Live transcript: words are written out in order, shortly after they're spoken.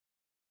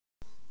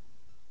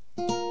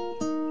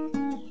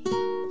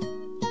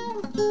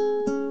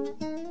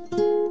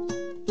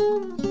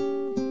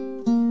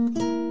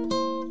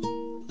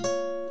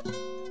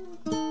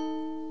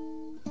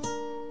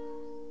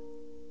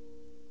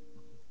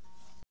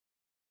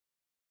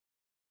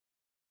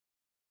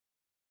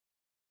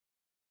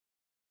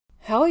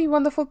Hello, you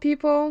wonderful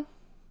people,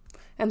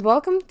 and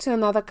welcome to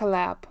another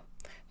collab.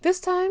 This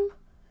time,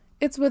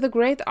 it's with a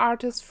great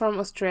artist from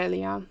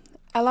Australia,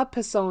 Ella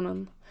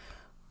Pesonen.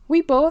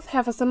 We both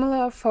have a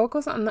similar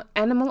focus on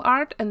animal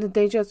art and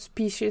endangered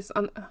species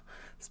on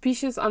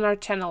our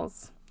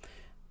channels.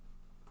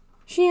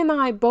 She and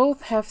I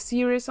both have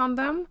series on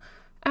them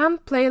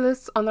and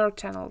playlists on our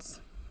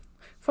channels.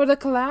 For the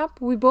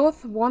collab, we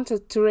both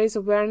wanted to raise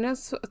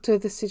awareness to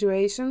the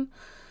situation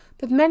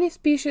that many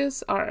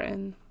species are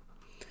in.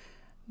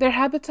 Their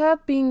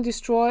habitat being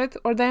destroyed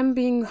or them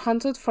being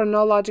hunted for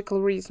no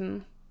logical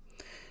reason.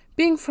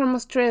 Being from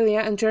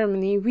Australia and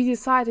Germany, we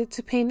decided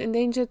to paint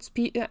endangered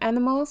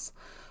animals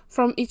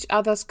from each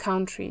other's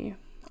country.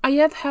 I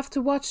yet have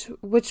to watch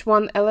which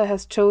one Ella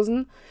has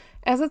chosen,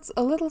 as it's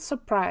a little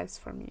surprise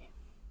for me.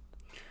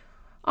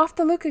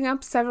 After looking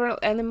up several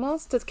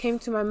animals that came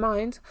to my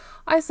mind,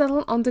 I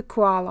settled on the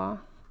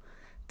koala.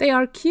 They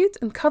are cute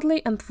and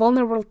cuddly and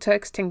vulnerable to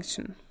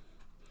extinction.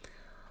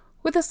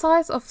 With a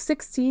size of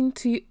 16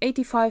 to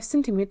 85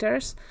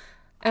 centimeters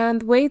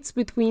and weights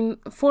between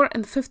 4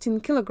 and 15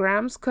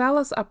 kilograms,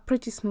 koalas are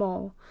pretty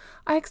small.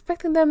 I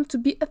expected them to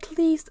be at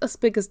least as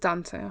big as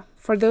Dante.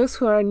 For those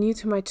who are new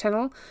to my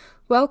channel,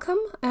 welcome,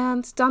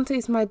 and Dante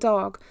is my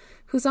dog,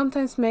 who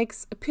sometimes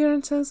makes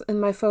appearances in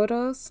my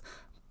photos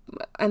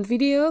and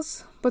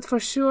videos, but for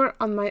sure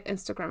on my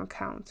Instagram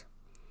account.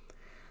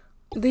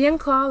 The young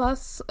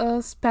koalas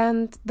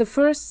spend the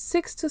first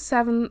 6 to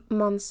 7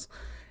 months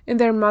in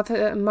their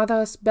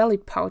mother's belly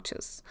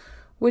pouches,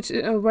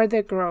 where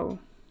they grow.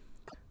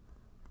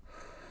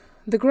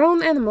 The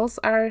grown animals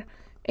are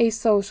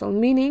asocial,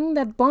 meaning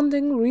that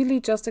bonding really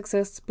just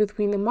exists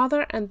between a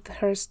mother and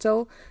her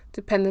still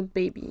dependent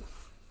baby.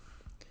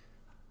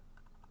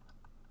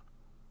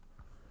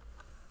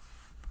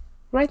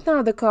 Right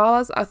now, the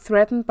koalas are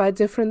threatened by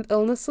different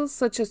illnesses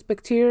such as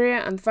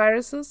bacteria and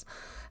viruses,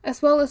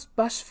 as well as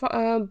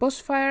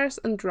bushfires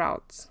and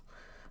droughts.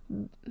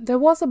 There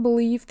was a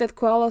belief that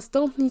koalas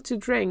don't need to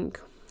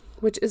drink,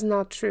 which is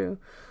not true.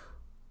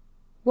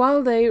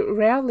 While they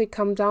rarely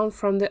come down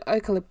from the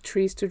eucalypt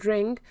trees to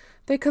drink,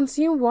 they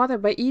consume water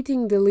by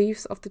eating the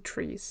leaves of the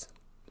trees.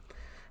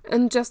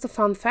 And just a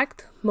fun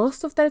fact,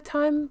 most of their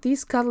time,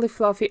 these cuddly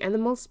fluffy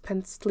animals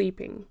spend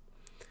sleeping.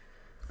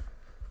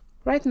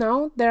 Right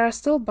now, there are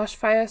still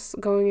bushfires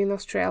going in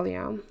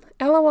Australia.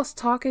 Ella was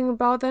talking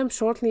about them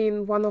shortly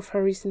in one of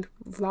her recent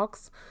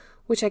vlogs,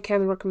 which I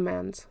can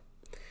recommend.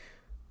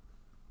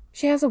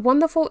 She has a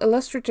wonderful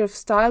illustrative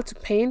style to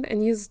paint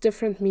and uses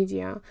different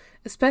media.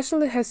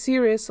 Especially her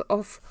series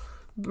of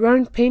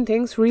burnt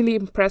paintings really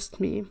impressed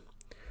me.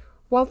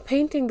 While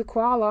painting the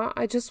koala,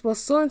 I just was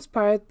so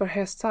inspired by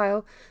her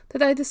style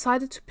that I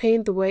decided to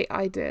paint the way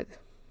I did.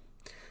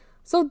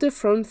 So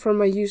different from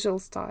my usual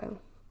style.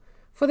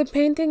 For the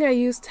painting, I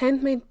used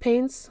handmade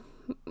paints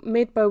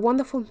made by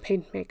wonderful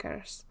paint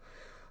makers.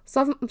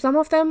 Some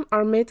of them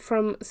are made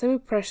from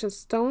semi-precious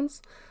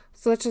stones,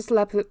 such as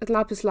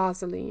lapis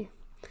lazuli.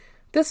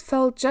 This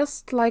felt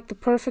just like the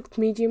perfect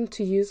medium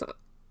to use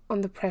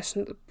on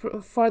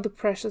for the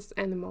precious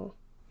animal.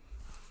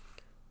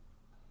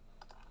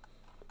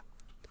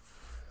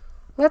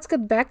 Let's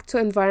get back to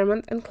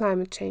environment and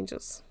climate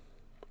changes.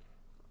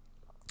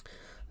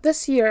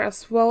 This year,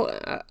 as well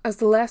as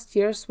the last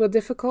years, were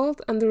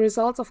difficult, and the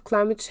results of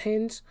climate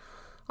change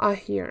are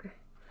here.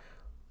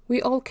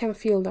 We all can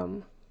feel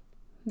them.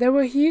 There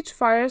were huge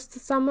fires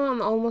this summer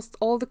on almost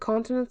all the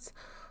continents,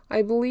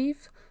 I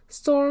believe,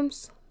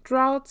 storms,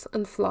 droughts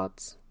and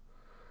floods.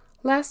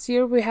 Last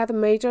year we had a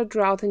major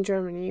drought in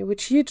Germany,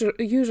 which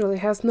usually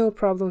has no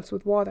problems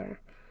with water.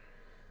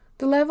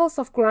 The levels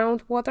of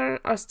groundwater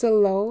are still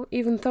low,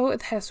 even though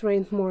it has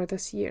rained more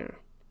this year.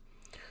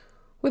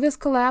 With this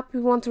collab,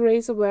 we want to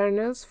raise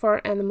awareness for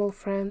our animal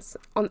friends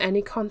on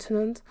any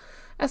continent,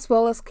 as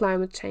well as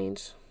climate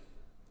change.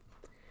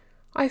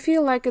 I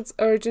feel like it's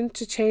urgent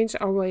to change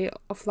our way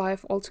of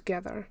life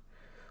altogether.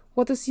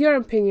 What is your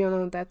opinion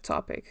on that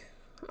topic?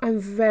 I'm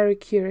very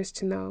curious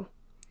to know.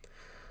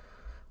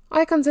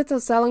 I consider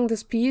selling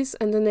this piece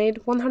and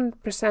donate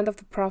 100% of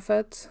the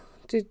profit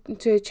to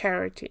a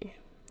charity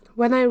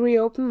when I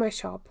reopen my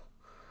shop.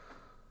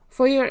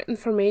 For your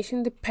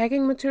information, the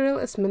packing material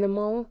is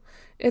minimal.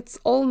 It's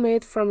all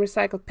made from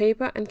recycled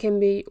paper and can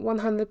be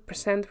 100%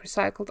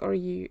 recycled or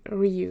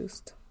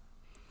reused.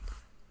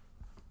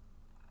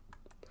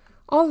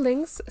 All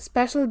links,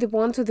 especially the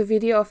one to the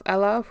video of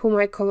Ella, whom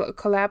I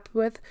collabed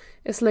with,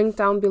 is linked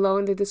down below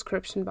in the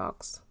description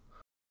box.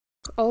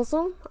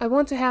 Also, I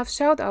want to have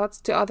shoutouts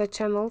to other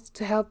channels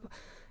to help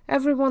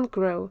everyone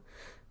grow.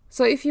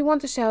 So if you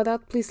want a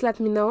shoutout, please let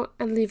me know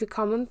and leave a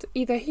comment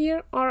either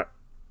here or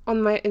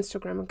on my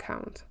Instagram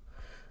account.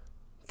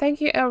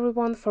 Thank you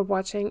everyone for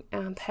watching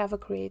and have a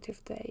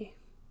creative day.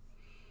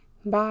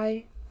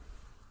 Bye!